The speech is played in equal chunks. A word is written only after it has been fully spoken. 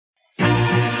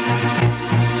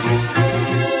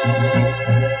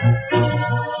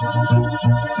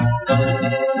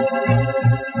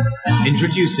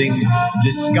Introducing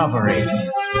Discovery.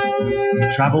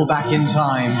 Travel back in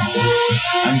time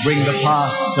and bring the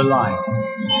past to life.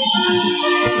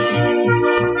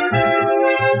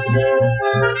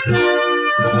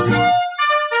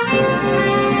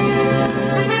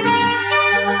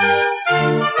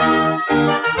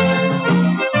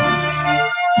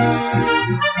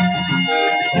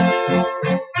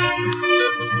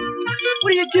 What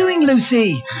are you doing,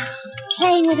 Lucy?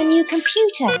 Playing with a new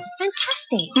computer. It's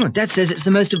fantastic. Oh, Dad says it's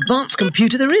the most advanced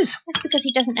computer there is. That's because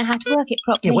he doesn't know how to work it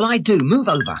properly. Yeah, well, I do. Move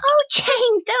over. Oh,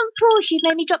 James, don't push. You've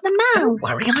made me drop the mouse. Don't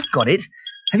worry, I've got it.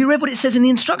 Have you read what it says in the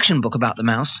instruction book about the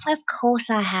mouse? Of course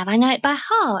I have. I know it by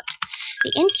heart.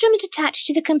 The instrument attached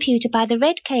to the computer by the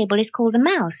red cable is called the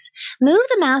mouse. Move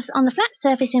the mouse on the flat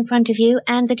surface in front of you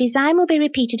and the design will be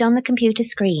repeated on the computer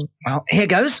screen. Well, here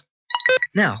goes.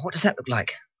 Now, what does that look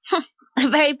like? A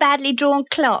very badly drawn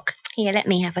clock. Here, let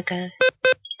me have a go.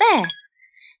 There.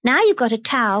 Now you've got a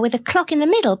tower with a clock in the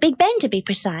middle, Big Ben to be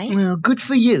precise. Well, good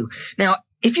for you. Now,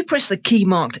 if you press the key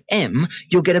marked M,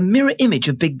 you'll get a mirror image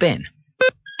of Big Ben.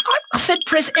 I said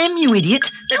press M, you idiot.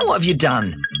 Now what have you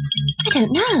done? I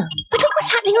don't know. But look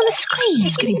what's happening on the screen.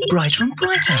 It's getting brighter and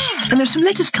brighter. And there's some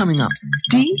letters coming up.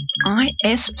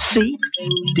 D-I-S-C.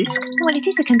 Disc. Well, it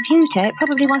is a computer. It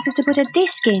probably wants us to put a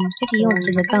disc in. Pity you aren't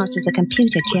as advanced as the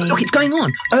computer, James. Look, it's going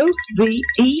on.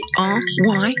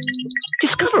 O-V-E-R-Y.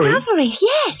 Discovery. Discovery,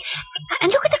 yes.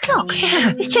 And look at the clock.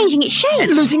 Yeah. It's changing its shape.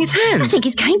 And losing its hands. I think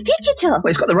it's going digital. Well,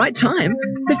 it's got the right time.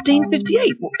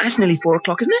 15:58. Well, that's nearly 4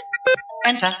 o'clock, isn't it?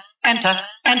 Enter, enter,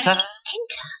 enter. Enter?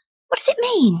 What does it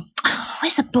mean? Oh,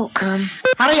 where's the book?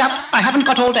 Hurry up, I haven't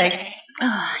got all day.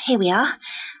 Oh, here we are.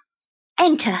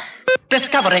 Enter.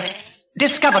 Discovery,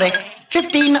 discovery,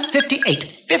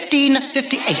 15:58,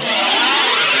 15:58.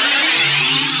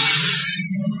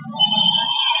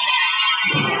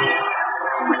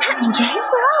 What's happening, James?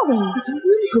 Where are we? There's a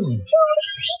room gone. Who are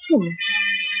these people?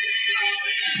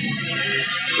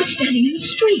 We're standing in the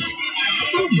street.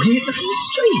 What a weird-looking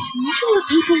street. What are all the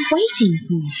people waiting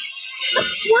for?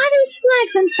 Why are those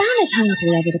flags and banners hung up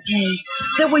all over the place?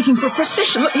 They're waiting for a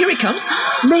procession. Look, here he comes.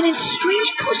 Men in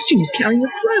strange costumes carrying a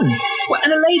throne. Well,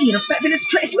 and a lady in a fabulous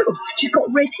dress. Look, she's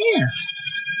got red hair.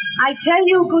 I tell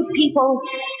you, good people,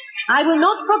 I will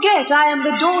not forget I am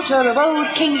the daughter of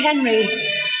old King Henry.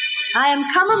 I am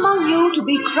come among you to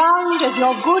be crowned as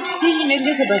your good Queen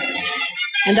Elizabeth,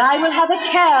 and I will have a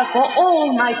care for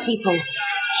all my people.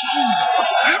 James,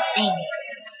 what's happening?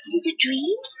 Is it a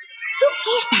dream? Who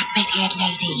is that red-haired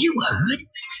lady? You heard?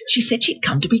 She said she'd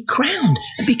come to be crowned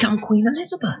and become Queen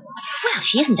Elizabeth. Well,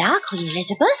 she isn't our Queen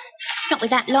Elizabeth. Not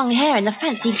with that long hair and the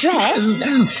fancy dress.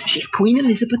 No, she's Queen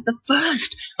Elizabeth I,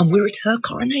 and we're at her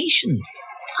coronation.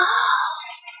 Oh,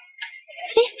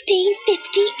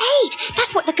 15:58.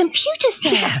 That's what the computer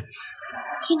said. Yeah.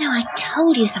 You know, I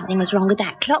told you something was wrong with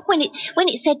that clock. When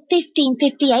it said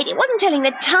 15:58, it wasn't telling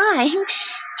the time.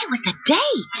 It was the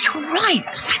date. You're right.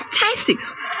 It's fantastic.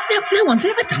 No one's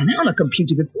ever done that on a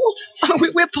computer before. Oh,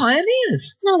 we're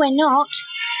pioneers. No, we're not.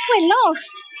 We're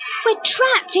lost. We're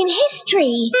trapped in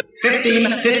history.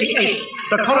 15:58,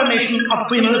 the coronation of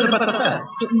Queen Elizabeth I.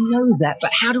 Yeah, we know that,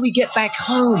 but how do we get back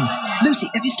home? Lucy,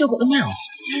 have you still got the mouse?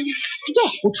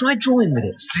 Yes. Well, try drawing with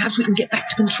it. Perhaps we can get back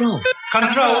to control.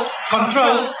 Control,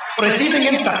 receiving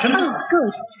instructions. Oh,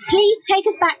 good. Please take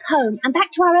us back home and back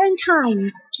to our own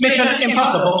times. Mission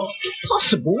impossible.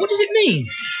 Impossible? What does it mean?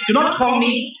 Do not call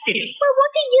me it. Well,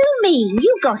 what do you mean?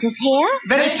 You got us here.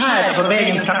 Very tired of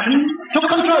obeying instructions. Took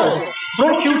control.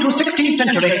 Brought you to 16th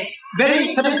century.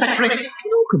 Very satisfactory. Can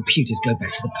all computers go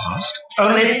back to the past?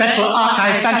 Only special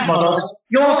archive bank models.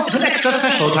 Yours is an extra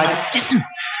special type. Listen.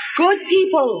 Good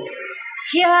people,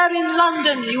 here in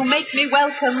London you make me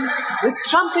welcome, with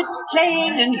trumpets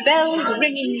playing and bells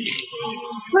ringing.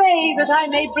 Pray that I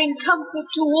may bring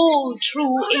comfort to all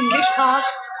true English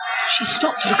hearts. She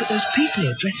stopped to look at those people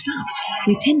here dressed up.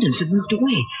 The attendants had moved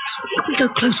away. If we go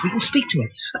close, we can speak to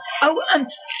her. Oh,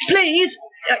 please,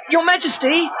 Your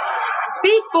Majesty.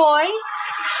 Speak, boy.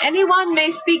 Anyone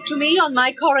may speak to me on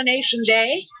my coronation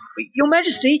day. Your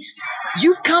Majesty,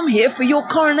 you've come here for your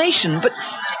coronation, but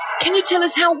can you tell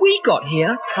us how we got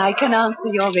here? I can answer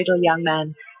your riddle, young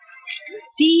man.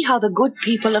 See how the good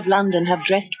people of London have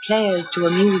dressed players to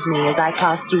amuse me as I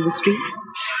pass through the streets.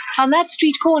 On that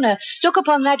street corner, look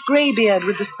upon that greybeard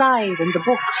with the scythe and the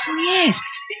book. Oh, yes,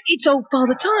 it's old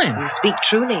Father Time. You speak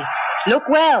truly. Look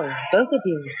well, both of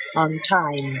you, on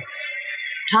time.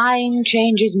 Time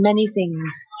changes many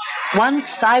things.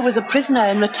 Once I was a prisoner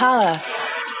in the Tower,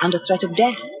 under threat of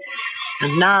death,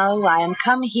 and now I am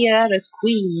come here as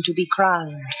queen to be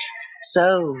crowned.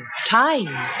 So, time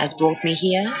has brought me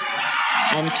here.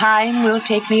 And time will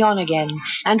take me on again,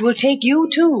 and will take you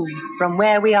too from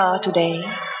where we are today.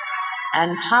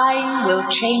 And time will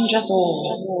change us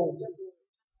all.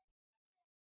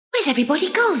 Where's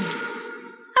everybody gone?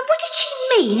 And what did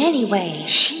she mean, anyway?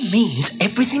 She means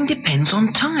everything depends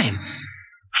on time.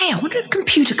 Hey, I wonder if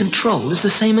computer control is the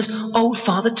same as old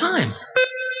Father Time.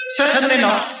 Certainly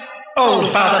not.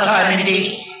 Old Father Time,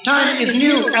 indeed. Time is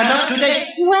new and up to date.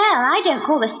 Well, I don't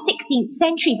call the 16th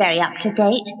century very up to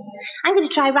date. I'm going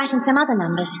to try writing some other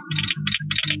numbers.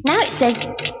 Now it says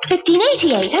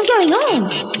 1588. I'm going on.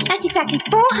 That's exactly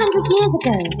 400 years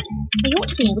ago. We ought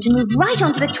to be able to move right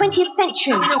on to the 20th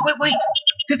century. No, wait.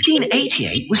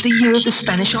 1588 was the year of the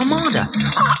Spanish Armada.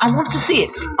 I want to see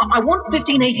it. I want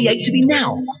 1588 to be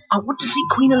now. I want to see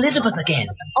Queen Elizabeth again.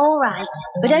 All right,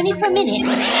 but only for a minute.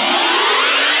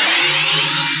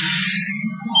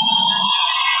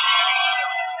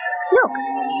 Look,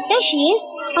 there she is,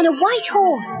 on a white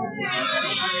horse.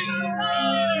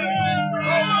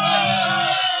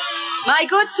 My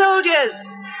good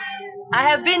soldiers, I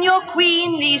have been your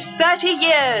queen these 30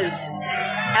 years.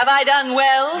 Have I done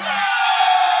well?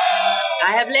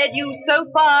 I have led you so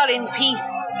far in peace.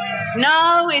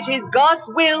 Now it is God's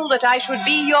will that I should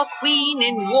be your queen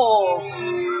in war.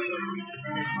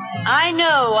 I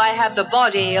know I have the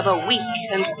body of a weak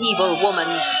and feeble woman,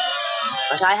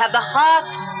 but I have the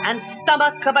heart and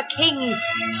stomach of a king,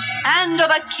 and of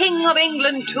a king of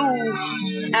England too,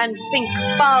 and think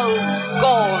foul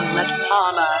scorn that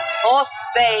Parma, or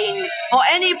Spain, or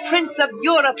any prince of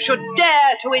Europe should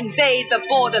dare to invade the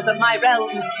borders of my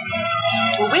realm,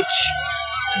 to which,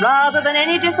 rather than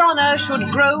any dishonor should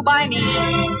grow by me,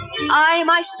 I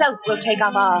myself will take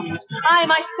up arms. I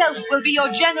myself will be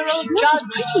your general She's not judge as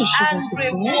pretty as she and was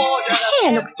before. rewarder. Her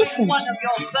hair looks different. One of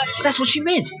your virtues. That's what she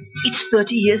meant. It's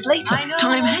 30 years later. I know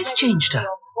Time has that changed her.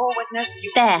 your forwardness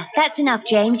you- There, that's enough,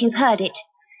 James. You've heard it.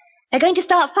 They're going to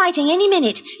start fighting any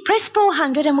minute. Press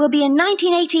 400 and we'll be in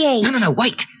 1988. No,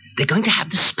 wait. They're going to have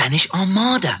the Spanish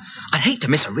Armada. I'd hate to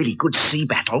miss a really good sea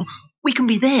battle. We can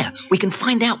be there. We can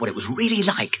find out what it was really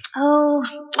like. Oh,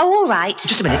 all right.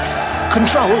 Just a minute.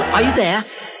 Control, are you there?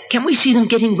 Can we see them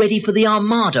getting ready for the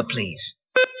Armada, please?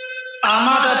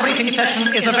 Armada briefing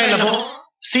session is available.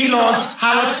 Sea Lords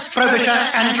Howard, Frobisher,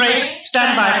 and Drake,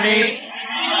 stand by, please.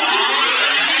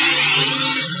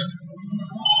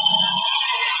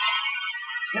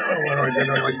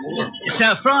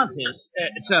 Sir Francis,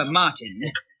 Sir Martin,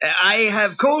 I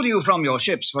have called you from your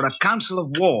ships for a council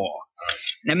of war.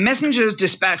 The messengers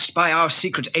dispatched by our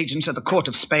secret agents at the court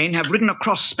of Spain have ridden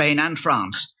across Spain and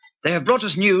France. They have brought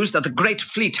us news that the great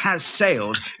fleet has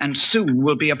sailed and soon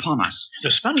will be upon us.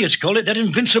 The Spaniards call it their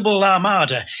invincible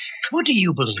armada. What do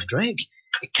you believe, Drake?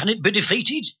 Can it be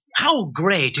defeated? How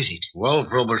great is it? Well,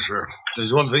 Frobisher,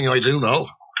 there's one thing I do know.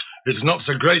 It's not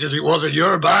so great as it was a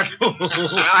year back.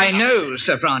 I know,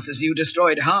 Sir Francis, you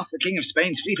destroyed half the King of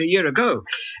Spain's fleet a year ago,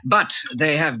 but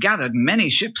they have gathered many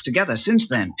ships together since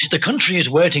then. The country is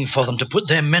waiting for them to put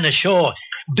their men ashore.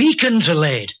 Beacons are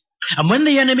laid. And when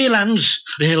the enemy lands,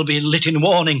 they'll be lit in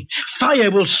warning.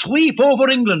 Fire will sweep over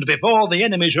England before the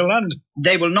enemy shall land.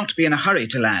 They will not be in a hurry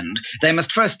to land. They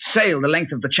must first sail the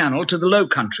length of the channel to the Low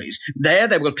Countries. There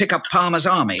they will pick up Parma's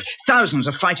army, thousands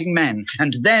of fighting men,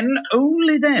 and then,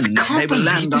 only then, they will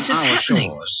land on our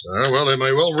shores. Well, they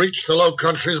may well reach the Low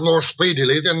Countries more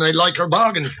speedily than they'd like or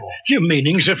bargain for. Your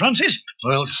meaning, Sir Francis?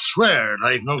 Well, swear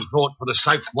they've no thought for the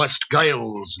southwest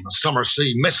gales and the summer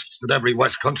sea mists that every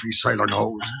West Country sailor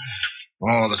knows.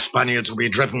 Oh, the Spaniards will be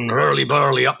driven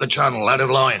hurly-burly up the channel, out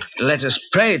of line. Let us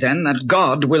pray, then, that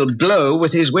God will blow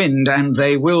with his wind, and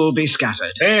they will be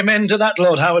scattered. Amen to that,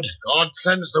 Lord Howard. God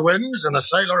sends the winds, and the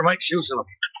sailor makes use of them.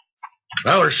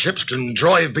 Our ships can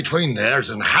drive between theirs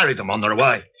and harry them on their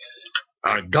way.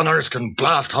 Our gunners can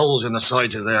blast holes in the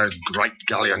sides of their great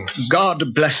galleons.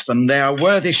 God bless them. They are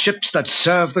worthy ships that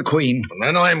serve the Queen. And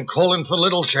then I'm calling for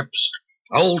little ships,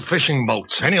 old fishing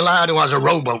boats. Any lad who has a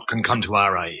rowboat can come to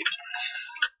our aid.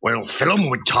 We'll fill 'em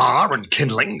with tar and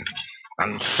kindling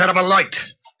and set 'em alight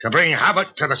to bring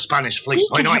havoc to the Spanish fleet We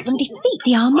by can help night. them defeat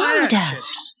the Armada.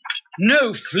 Fireships.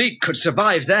 No fleet could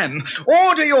survive them.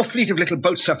 Order your fleet of little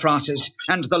boats, Sir Francis,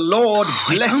 and the Lord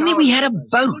bless If only our... we had a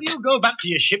boat. Will you go back to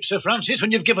your ship, Sir Francis,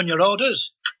 when you've given your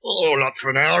orders? Oh, not for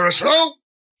an hour or so.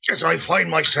 As I find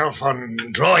myself on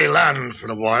dry land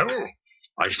for a while,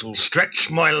 I shall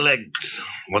stretch my legs,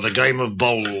 with a game of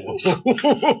bowls.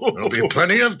 There'll be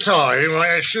plenty of time,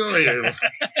 I assure you.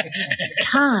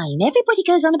 Time. Everybody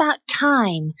goes on about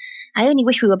time. I only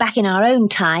wish we were back in our own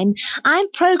time.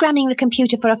 I'm programming the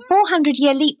computer for a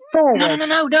 400-year leap forward.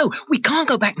 No. We can't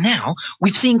go back now.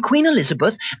 We've seen Queen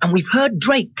Elizabeth and we've heard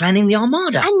Drake planning the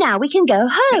Armada. And now we can go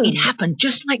home. It happened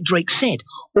just like Drake said.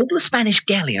 All the Spanish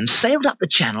galleons sailed up the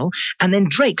channel and then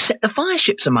Drake set the fire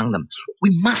ships among them. We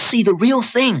must see the real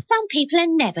thing. Some people are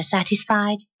never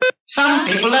satisfied. Some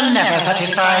people are never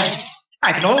satisfied.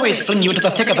 I can always fling you into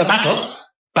the thick of a battle,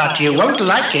 but you won't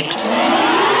like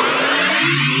it.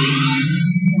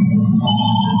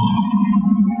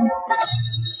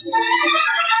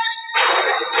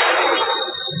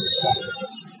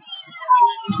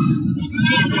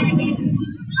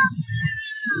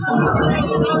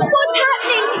 What's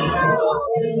happening?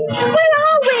 Where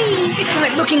are we? It's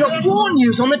like looking at war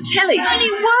news on the telly.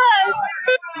 Only worse.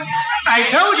 I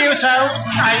told you so.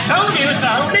 I told you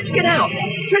so. Let's get out.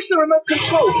 Press the remote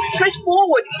control. Press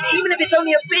forward, even if it's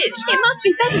only a bit. It must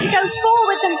be better to go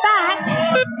forward than back.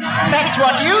 That's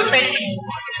what you think.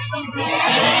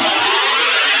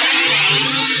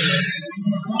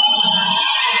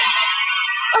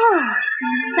 Oh,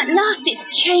 at last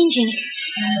it's changing.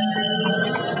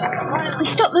 We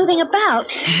stopped moving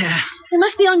about. Yeah, We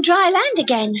must be on dry land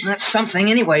again. that's something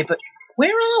anyway, but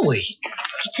where are we?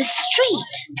 It's a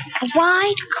street. A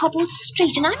wide, cobbled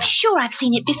street, and I'm sure I've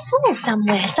seen it before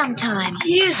somewhere, sometime.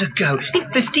 Years ago, in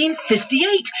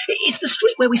 1558. It's the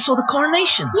street where we saw the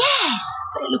coronation. Yes.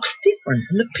 But it looks different,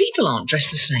 and the people aren't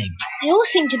dressed the same. They all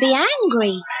seem to be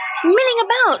angry, milling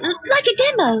about, like a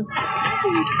demo.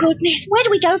 Oh, goodness, where do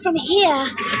we go from here?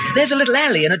 There's a little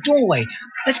alley and a doorway.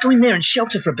 Let's go in there and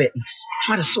shelter for a bit and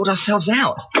try to sort ourselves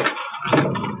out.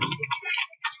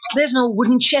 There's an old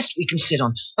wooden chest we can sit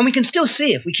on, and we can still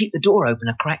see if we keep the door open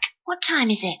a crack. What time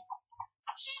is it?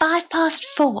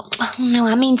 4:05. Oh, no,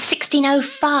 I mean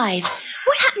 16:05.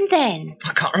 What happened then?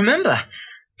 I can't remember.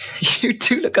 You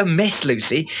do look a mess,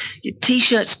 Lucy. Your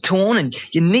T-shirt's torn and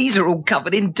your knees are all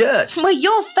covered in dirt. Well,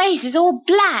 your face is all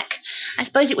black. I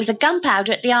suppose it was the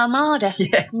gunpowder at the Armada.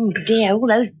 Yeah. Oh, dear, all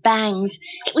those bangs.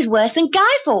 It was worse than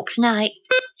Guy Fawkes' night.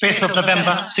 5th of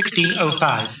November,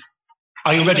 1605.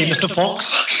 Are you ready, Mr. Fawkes?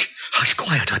 Hush,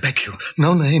 quiet, I beg you.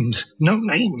 No names. No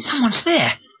names. Someone's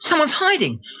there. Someone's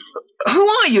hiding. Who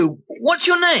are you? What's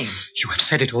your name? You have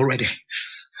said it already.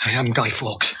 I am Guy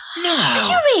Fawkes. No. Are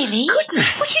you really?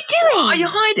 Goodness. What are you doing? Are you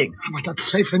hiding? Am I not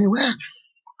safe anywhere?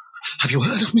 Have you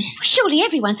heard of me? Surely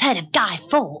everyone's heard of Guy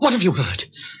Fawkes. What have you heard?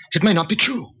 It may not be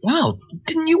true. Well,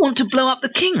 didn't you want to blow up the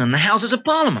king and the Houses of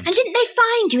Parliament? And didn't they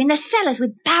find you in the cellars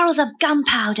with barrels of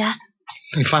gunpowder?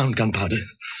 They found gunpowder,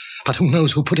 but who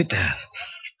knows who put it there?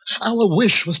 Our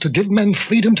wish was to give men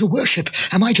freedom to worship.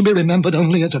 Am I to be remembered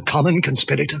only as a common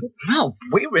conspirator? Well,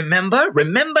 we remember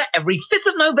every 5th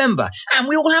of November, and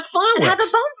we all have fireworks. And have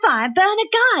a bonfire, burn a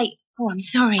guy. Oh, I'm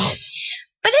sorry.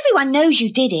 But everyone knows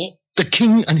you did it. The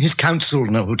king and his council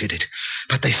know who did it,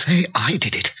 but they say I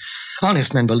did it.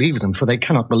 Honest men believe them, for they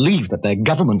cannot believe that their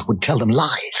government would tell them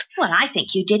lies. Well, I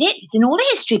think you did it. It's in all the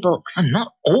history books. And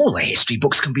not all the history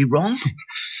books can be wrong.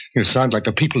 You sound like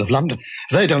the people of London.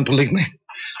 They don't believe me.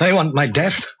 They want my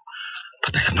death,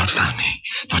 but they have not found me.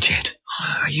 Not yet.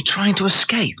 Are you trying to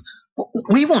escape?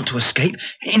 We want to escape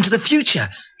into the future,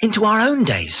 into our own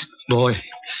days. Boy,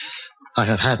 I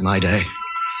have had my day,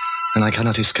 and I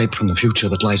cannot escape from the future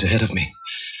that lies ahead of me.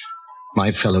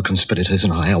 My fellow conspirators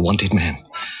and I are wanted men,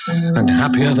 and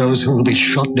happy are those who will be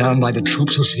shot down by the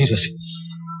troops who seize us.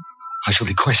 I shall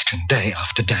be questioned day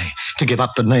after day to give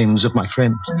up the names of my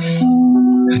friends.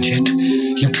 And yet,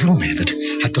 you tell me that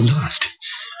at the last,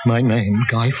 my name,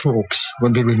 Guy Fawkes,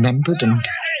 will be remembered and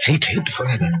hated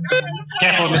forever.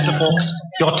 Careful, Mr. Fawkes.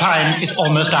 Your time is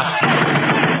almost up.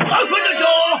 Open the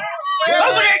door!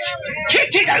 Open it!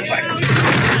 Kick it open!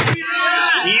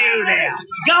 You there,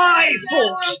 Guy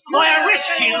Fawkes, I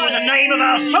arrest you in the name of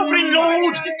our sovereign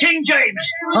lord, King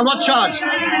James. On what charge?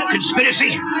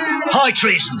 Conspiracy, high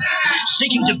treason,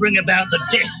 seeking to bring about the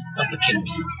death of the king.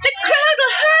 The crowd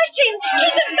will hurt him.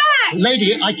 Keep them back.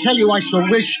 Lady, I tell you I shall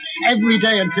wish every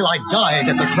day until I die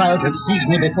that the crowd had seized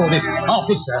me before this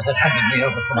officer had handed me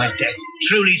over for my death.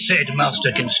 Truly said,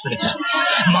 Master Conspirator.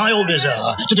 My orders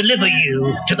are to deliver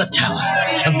you to the tower,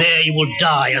 and there you will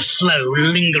die a slow,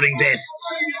 lingering death.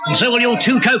 And so will your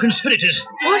two co-conspirators.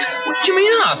 What? What do you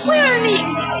mean us? We're only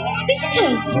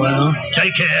visitors. Well,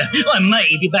 take care. I may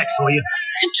be back for you.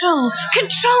 Control,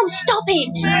 stop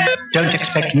it. Don't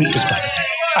expect me to stop it.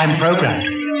 I'm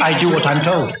programmed. I do what I'm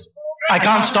told. I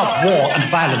can't stop war and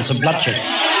violence and bloodshed.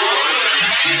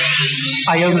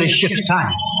 I only shift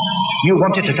time. You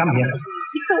wanted to come here.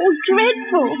 It's all Oh,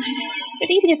 dreadful. But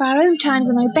even if our own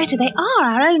times are no better, they are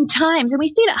our own times, and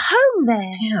we feel at home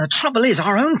there. Yeah, the trouble is,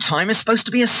 our own time is supposed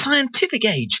to be a scientific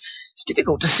age. It's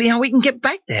difficult to see how we can get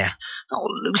back there. Oh,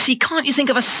 Lucy, can't you think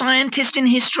of a scientist in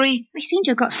history? We seem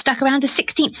to have got stuck around the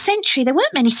 16th century. There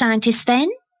weren't many scientists then.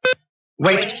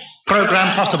 Wait.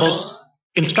 Program possible.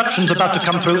 Instructions about to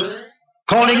come through.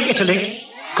 Calling Italy.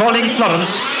 Calling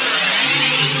Florence.